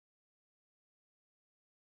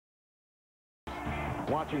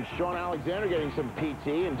Watching Shaun Alexander getting some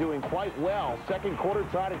PT and doing quite well. Second quarter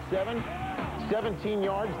tied at 7. 17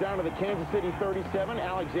 yards down to the Kansas City 37.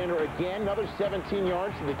 Alexander again, another 17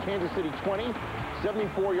 yards to the Kansas City 20.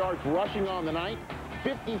 74 yards rushing on the night.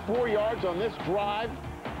 54 yards on this drive,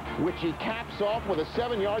 which he caps off with a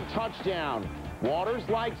 7-yard touchdown. Waters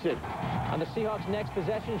likes it. On the Seahawks' next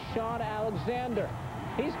possession, Shaun Alexander.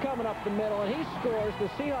 He's coming up the middle, and he scores. The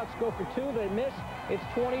Seahawks go for 2. They miss. It's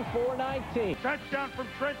 24-19. Touchdown from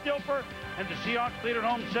Trent Dilfer, and the Seahawks lead at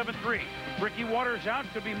home 7-3. Ricky Waters out.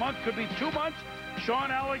 Could be month, could be 2 months.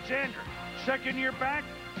 Shaun Alexander, second-year back.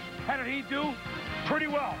 How did he do? Pretty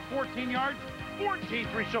well. 14 yards,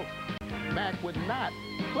 14-3. So Mack would not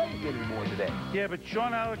play anymore today. yeah, but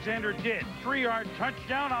Shaun Alexander did. 3-yard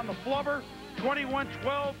touchdown on the flubber.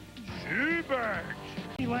 21-12. Seabirds.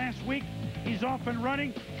 Last week, he's off and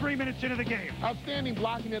running 3 minutes into the game. Outstanding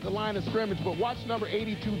blocking at the line of scrimmage, but watch number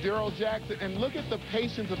 82, Darrell Jackson, and look at the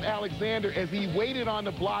patience of Alexander as he waited on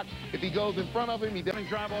the block. If he goes in front of him, he doesn't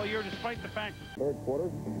Drive all year despite the fact. Third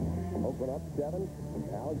quarter, Oakland up 7.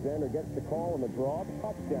 Alexander gets the call on the draw.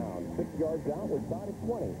 Touchdown. 6 yards out. We're tied at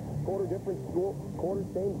 20. Quarter different score. Quarter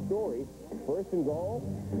same story. First and goal.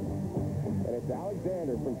 And it's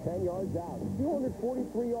Alexander from 10 yards out.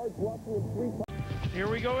 243 yards rushing and 3 Here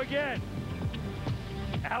we go again.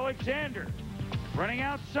 Alexander running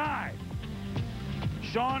outside.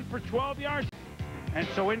 Shaun for 12 yards. And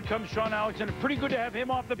so in comes Shaun Alexander. Pretty good to have him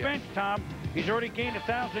off the bench, Tom. He's already gained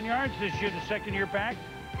 1,000 yards this year, the second-year back.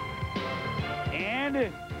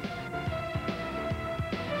 And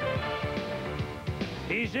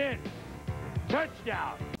he's in.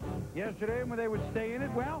 Touchdown. Yesterday when they would stay in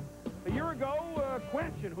it, well, a year ago,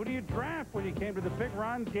 question, who do you draft when you came to the pick?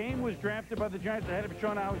 Ron Game was drafted by the Giants ahead of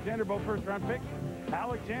Shaun Alexander, both first-round picks.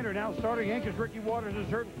 Alexander now starting in because Ricky Waters is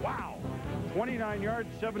hurt. Wow. 29 yards,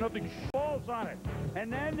 7-0. Balls on it.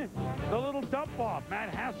 And then the little dump off.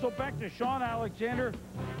 Matt Hasselbeck to Shaun Alexander.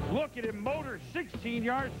 Look at him, motor 16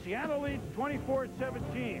 yards. Seattle leads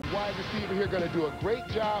 24-17. wide receiver here going to do a great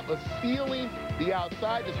job of sealing the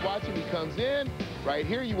outside. Just watch him. He comes in. Right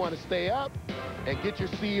here, you want to stay up and get your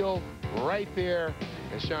seal right there.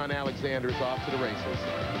 And Shaun Alexander is off to the races.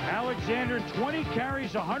 Alexander, 20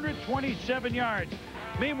 carries, 127 yards.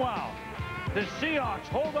 Meanwhile, the Seahawks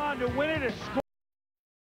hold on to win it.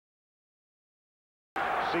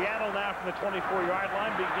 Seattle now from the 24-yard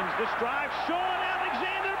line begins this drive. Shaun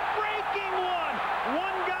Alexander breaking one.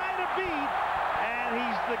 One guy to beat, and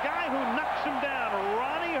he's the guy who knocks him down.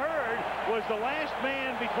 Ronnie Hurd was the last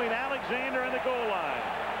man between Alexander and the goal line.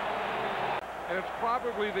 And it's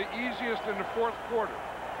probably the easiest in the fourth quarter.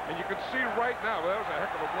 And you can see right now, well, that was a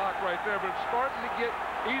heck of a block right there, but it's starting to get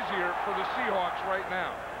easier for the Seahawks right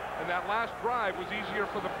now. And that last drive was easier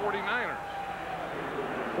for the 49ers.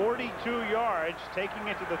 42 yards, taking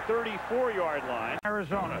it to the 34-yard line.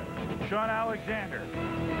 Arizona, Shaun Alexander.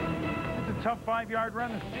 It's a tough 5-yard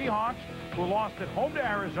run. The Seahawks, who lost at home to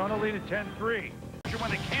Arizona, lead at 10-3. When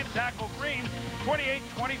they can't tackle Green,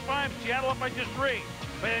 28-25, Seattle up by just 3.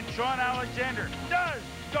 But then Shaun Alexander does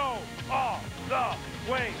go all the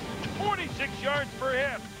way. 46 yards for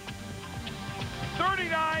him.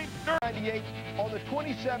 39-38 on the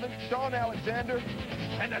 27th, Shaun Alexander.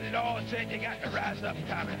 And then it all said you got to rise up,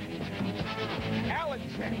 Tommy.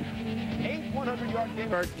 Alexander, 8 100-yard game.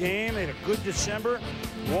 Game, they had a good December.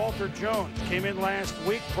 Walter Jones came in last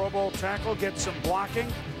week, Pro Bowl tackle, gets some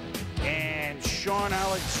blocking. And Shaun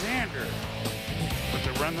Alexander, but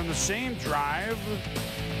they run them the same drive.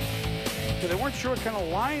 So they weren't sure what kind of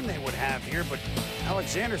line they would have here, but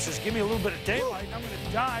Alexander says, give me a little bit of daylight. I'm going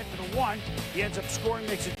to dive for the 1. He ends up scoring,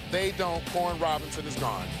 makes it. They don't. Corn Robinson is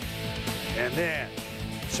gone. And then,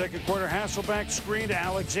 second quarter, Hasselbeck screen to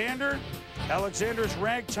Alexander. Alexander's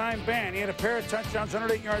ragtime band. He had a pair of touchdowns,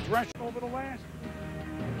 108 yards rushing over the last.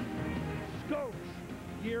 Scopes,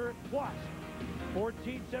 year plus.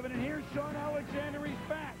 14-7, and here's Shaun Alexander. He's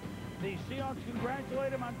back. The Seahawks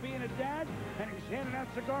congratulate him on being a dad, and he's handing out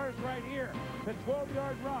cigars right here. The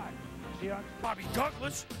 12-yard run. Seahawks. Bobby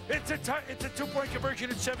Douglas. It's a 2-point conversion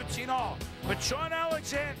at 17-all. But Shaun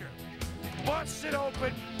Alexander busts it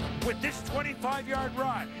open with this 25-yard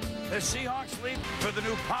run. The Seahawks lead for the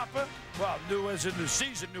new Papa. Well, new as in the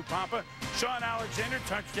season, new Papa. Shaun Alexander,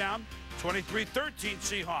 touchdown. 23-13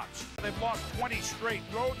 Seahawks. They've lost 20 straight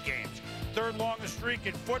road games. Third longest streak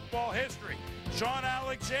in football history. Shaun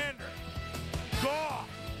Alexander, gone,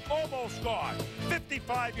 almost gone.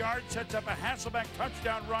 55 yards, sets up a Hasselbeck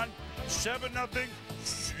touchdown run. 7-0.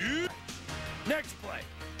 Next play,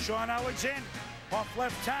 Shaun Alexander off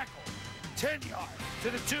left tackle. 10 yards to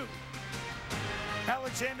the 2.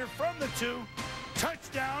 Alexander from the 2.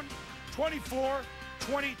 Touchdown, 24-17.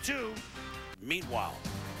 22. Meanwhile,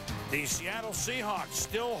 the Seattle Seahawks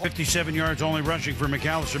still 57 yards only rushing for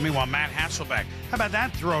McAllister. Meanwhile, Matt Hasselbeck. How about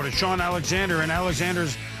that throw to Shaun Alexander, and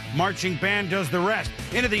Alexander's marching band does the rest.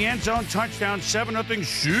 Into the end zone, touchdown, 7-0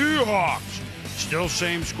 Seahawks. Still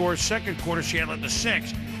same score, second quarter, Seattle at the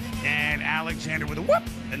 6. And Alexander with a whoop,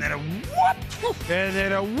 and then a whoop, and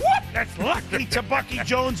then a whoop. That's lucky to Bucky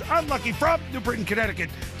Jones, unlucky from New Britain,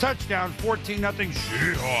 Connecticut. Touchdown, 14-0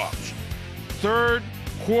 Seahawks. Third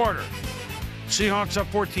quarter, Seahawks up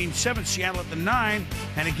 14-7, Seattle at the 9,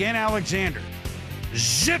 and again Alexander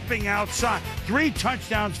zipping outside. 3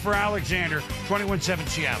 touchdowns for Alexander, 21-7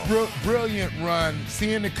 Seattle. Brilliant run,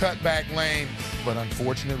 seeing the cutback lane, but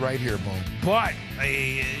unfortunate right here, Boom. But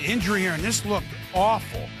a injury here, and this looked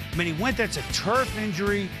awful. I mean, that's a turf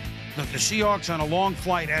injury. Look, the Seahawks on a long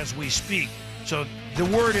flight as we speak. So the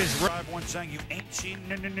word is, one saying you ain't seen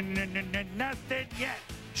nothing yet.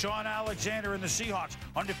 Shaun Alexander and the Seahawks,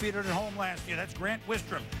 undefeated at home last year. That's Grant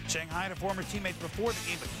Wistrom saying hi to former teammates before the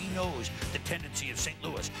game, but he knows the tendency of St.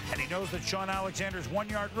 Louis, and he knows that Shaun Alexander's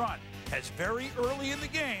 1-yard run has very early in the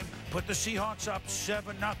game put the Seahawks up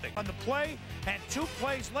 7-0. On the play, and 2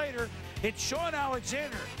 plays later, it's Shaun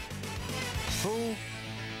Alexander who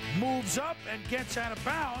moves up and gets out of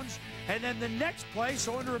bounds, and then the next play,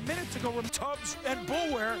 so under a minute to go, Tubbs and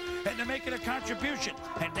Bulware, and they're making a contribution.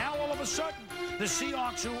 And now all of a sudden, the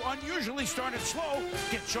Seahawks, who unusually started slow,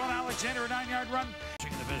 get Shaun Alexander a 9-yard run.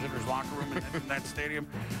 The visitors' locker room in that stadium.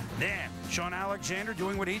 Then Shaun Alexander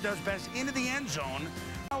doing what he does best, into the end zone.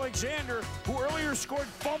 Alexander, who earlier scored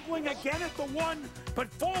fumbling again at the 1,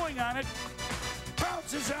 but falling on it,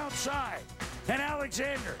 bounces outside. And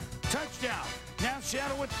Alexander, touchdown. Now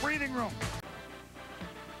Seattle with breathing room.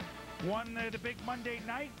 Won the big Monday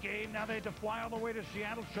night game. Now they had to fly all the way to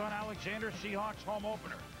Seattle. Shaun Alexander, Seahawks home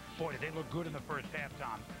opener. Boy, did they look good in the first half,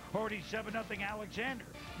 Tom. Already 7-0 Alexander.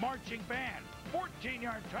 Marching band,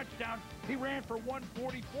 14-yard touchdown. He ran for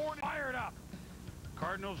 144. Fired up.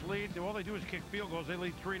 Cardinals lead. All they do is kick field goals. They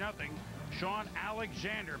lead 3-0. Shaun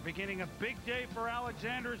Alexander beginning a big day for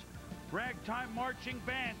Alexander's ragtime marching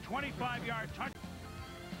band. 25-yard touchdown.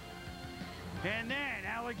 And then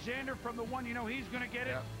Alexander from the 1, you know he's going to get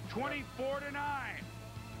it. 24-9.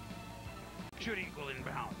 Should equal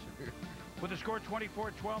inbounds. With the score 24-12,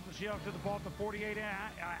 the Seahawks to the ball at the 48.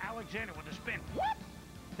 Alexander with a spin. Whoop!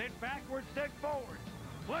 Then backwards, then forward.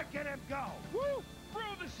 Look at him go. Woo!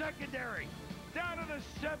 Through the secondary. Down to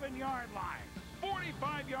the 7-yard line.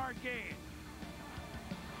 45-yard gain.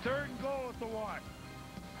 3rd and goal at the 1.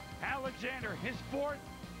 Alexander, his 4th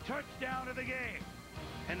touchdown of the game.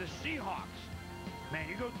 And the Seahawks, man,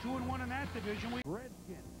 you go 2-1 in that division.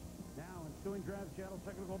 Redskins now ensuing drive. Seattle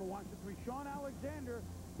second goal to Washington 3. Shaun Alexander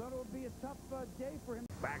thought it would be a tough day for him.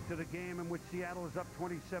 Back to the game in which Seattle is up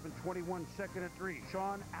 27-21, 2nd and 3.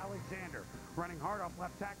 Shaun Alexander running hard off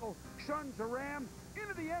left tackle, shuns a ram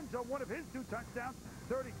into the end zone. One of his 2 touchdowns.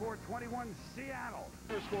 34-21 Seattle.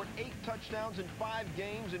 He scored 8 touchdowns in 5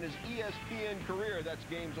 games in his ESPN career. That's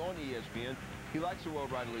games on ESPN. He likes the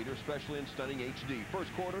World Rider Leader, especially in stunning HD.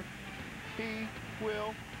 First quarter, he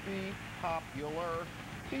will be popular.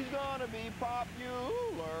 He's gonna be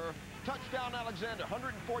popular. Touchdown Alexander,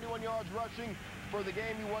 141 yards rushing for the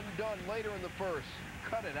game. He wasn't done later in the first.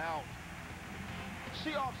 Cut it out.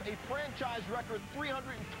 Seahawks, a franchise record,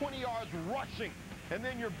 320 yards rushing. And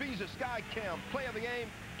then your Visa Sky Cam, play of the game,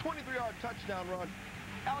 23-yard touchdown run.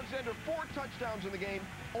 Alexander, 4 touchdowns in the game.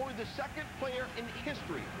 Only the 2nd player in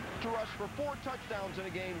history to rush for 4 touchdowns in a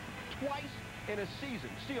game twice in a season.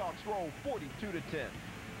 Seahawks roll 42-10.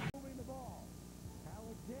 Moving the ball.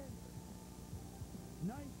 Alexander.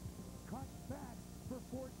 Nice cut back for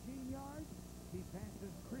 14 yards. He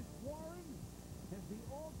passes Chris Warren as the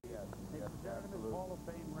all-unanimous Hall of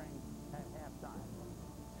Fame ring at halftime.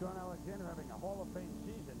 Shaun Alexander having a Hall of Fame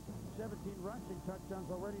season. 17 rushing touchdowns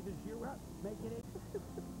already this year. Making it.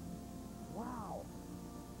 Wow.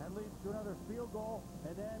 That leads to another field goal.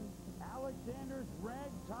 And then Alexander's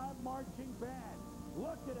ragtime marching band.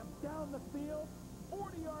 Look at him down the field.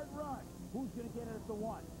 40-yard run. Who's going to get it at the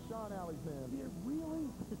 1? Shaun Alexander. Yeah, really?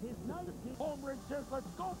 His 19th home run says, let's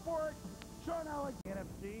go for it. Shaun Alexander.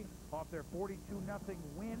 NFC off their 42-0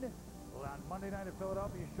 win on Monday night at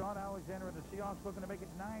Philadelphia. Shaun Alexander and the Seahawks looking to make it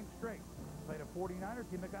 9 straight. Played a 49er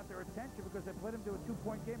team that got their attention because they played him to a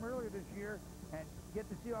 2-point game earlier this year and get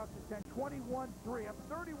the Seahawks attention. 21-3, up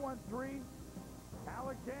 31-3.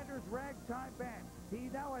 Alexander's ragtime band. He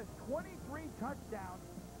now has 23 touchdowns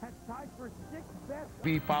has tied for 6th best.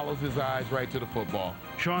 He follows his eyes right to the football.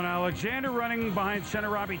 Shaun Alexander running behind center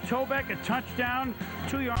Robbie Tobeck, a touchdown,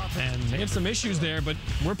 2 yards. And they have some issues there, but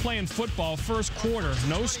we're playing football. First quarter,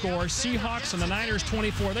 no score. Seahawks and the Niners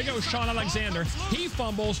 24. There goes Shaun Alexander. He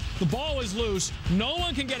fumbles. The ball is loose. No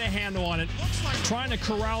one can get a handle on it. Trying to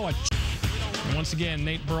corral it. And once again,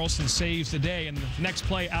 Nate Burleson saves the day. And the next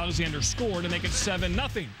play, Alexander scored to make it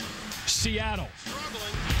 7-0. Seattle.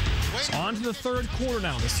 It's on to the third quarter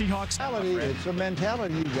now. The Seahawks. It's a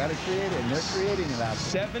mentality you got to create it, and they're creating it out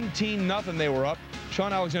there. 17-0 they were up.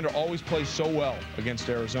 Shaun Alexander always plays so well against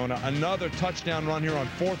Arizona. Another touchdown run here on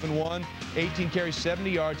 4th and 1. 18 carries,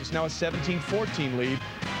 70 yards. It's now a 17-14 lead.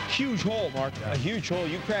 Huge hole, Mark. A huge hole.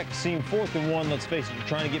 You crack the seam, 4th and 1. Let's face it, you're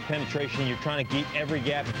trying to get penetration. You're trying to get every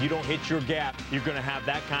gap. If you don't hit your gap, you're going to have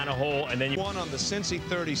that kind of hole. And then you one on the Cincy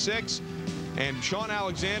 36. And Shaun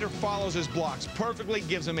Alexander follows his blocks perfectly,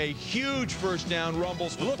 gives him a huge first down,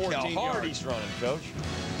 rumbles for 14 yards. Look how hard he's running, Coach.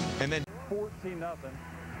 And then 14-0.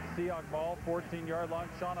 Seahawk ball, 14-yard line.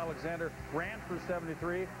 Shaun Alexander ran for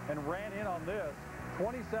 73 and ran in on this.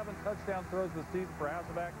 27 touchdown throws this season for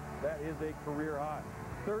Hasselbeck. That is a career high.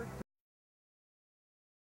 Third